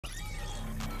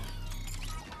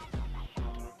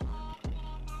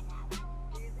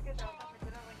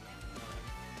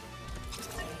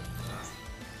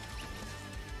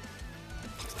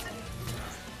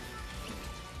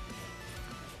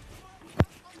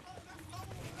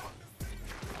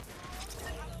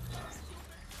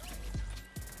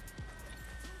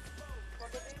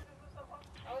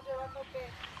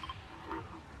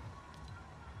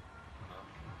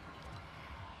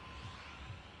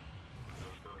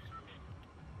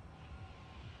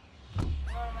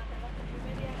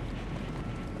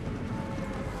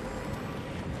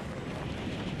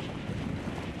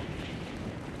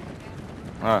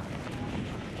Ah.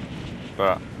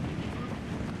 But.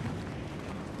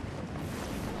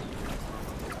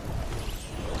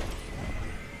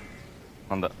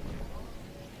 On that.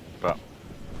 But.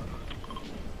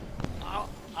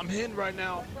 I'm hidden right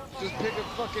now. Just pick a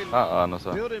fucking No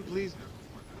sir. building, please.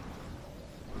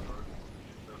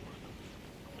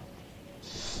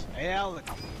 Hey, Alec.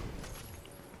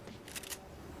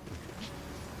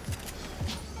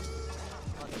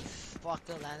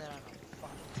 Motherfucker landed on a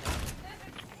fucking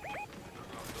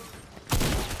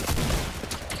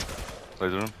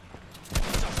Laser room.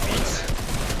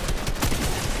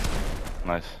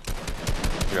 Nice.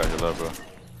 You got your love, bro.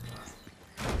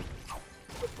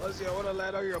 Fuzzy, I wanna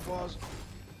land on your balls.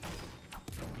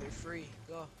 They're free.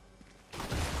 Go.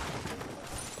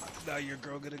 Now your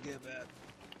girl gonna get mad.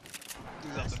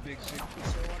 These are the big shit.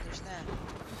 So understand.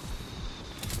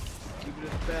 Keep it in the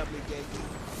family, gang.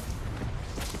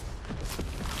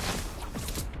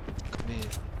 Come in.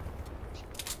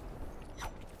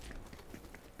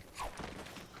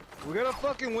 We're gonna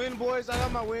fucking win, boys. I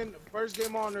got my first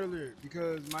game on earlier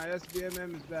because my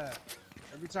SBMM is bad.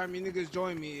 Every time you niggas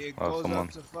join me, it goes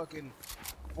up to fucking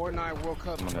Fortnite World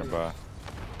Cup. Someone nearby.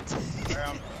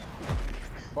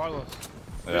 Barlos.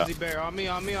 Yeah. Grizzly Bear, on me.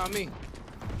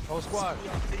 Whole squad.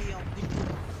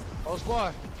 Whole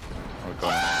squad.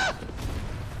 Okay.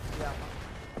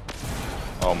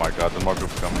 Oh my god, the more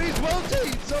groups coming. Please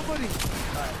rotate, somebody.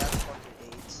 Alright, that's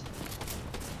fucking AIDS.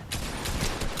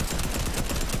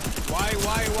 Why?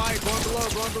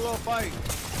 Going below, fight.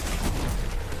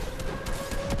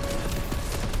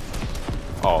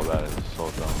 Oh, that is so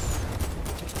dumb.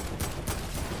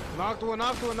 Knocked one.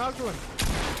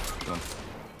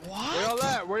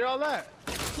 What? Where y'all at?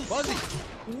 Fuzzy.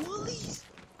 Woolies?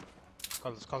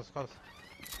 Call us. Bro,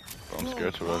 I'm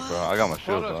scared to work, bro. I got my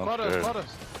shield, though. I'm scared. Call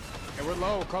us. Hey, we're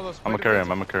low. Call us. I'm gonna carry him.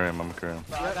 No,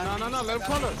 let him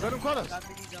call us. I got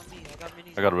minis on me. I got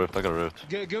minis. I got a rift.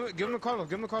 Give him the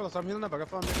Carlos. I'm healing up. I got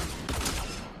 5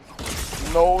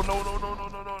 minutes. No.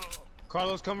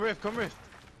 Carlos, come riff.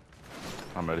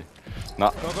 I'm ready.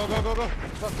 Nah. Go.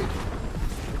 Fuck it.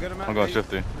 Get him out. I'm going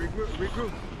shifty.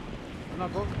 Regroup. I'm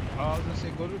not going. I was gonna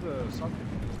say go to the soccer.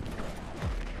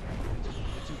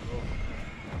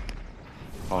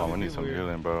 Hold on, we need some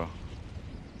healing, bro.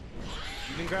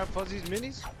 You didn't grab Fuzzy's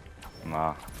minis?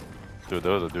 Nah. Dude,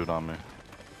 there was a dude on me.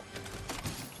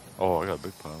 Oh, I got a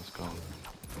big plan. Let's go.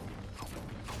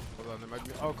 Hold on, there might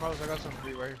be. Oh, Carlos, I got some for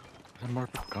you right here. Is that more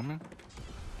people coming?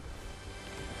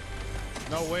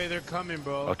 No way, they're coming,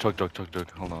 bro. Oh, chug.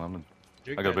 Hold on,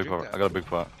 I got a big pot. I got a big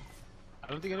pot. I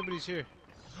don't think anybody's here.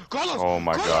 Carlos! Oh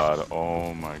my god.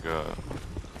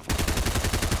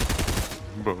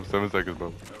 Bro, 7 seconds,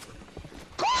 bro.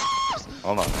 Carlos!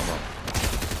 Hold on.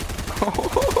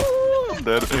 I'm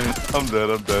dead.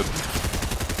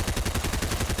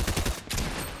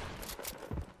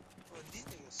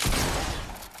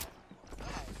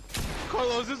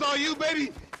 Carlos, this is all you,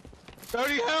 baby!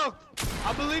 30 health!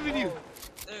 I believe in you!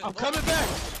 I'm coming back!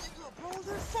 Bro,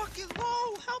 they're fucking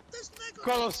low! Help this nigga!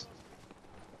 Carlos!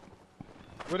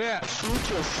 Where they at? Shoot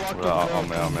your fucking Oh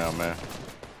man.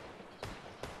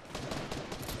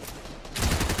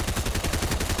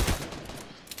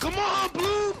 Come on,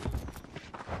 Blue!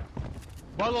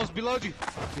 Barlos, below you.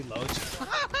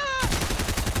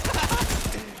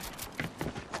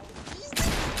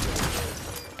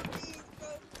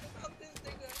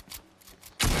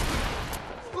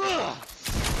 Ugh.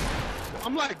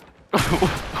 I'm like,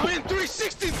 I'm in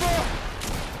 360, bro!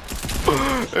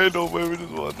 Ain't no way we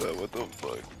just won that. What the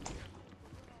fuck?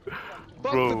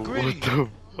 Fuck Bro, the what gritty. the?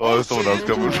 Oh, there's someone else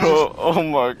coming, bro. Oh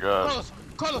my god.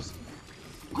 Carlos!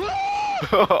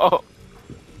 No.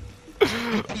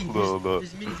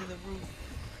 There's minis in the roof.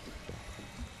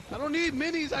 I don't need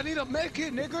minis, I need a med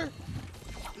kit, nigga!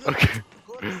 Okay.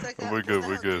 Go to the second We're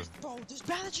good. Bro, there's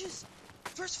bandages!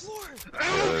 First floor! I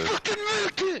don't fucking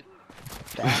med kit!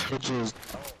 Bandages.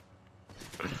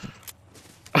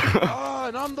 Oh,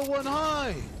 and I'm the one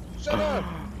high! Shut up!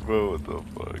 Bro, what the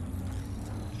fuck?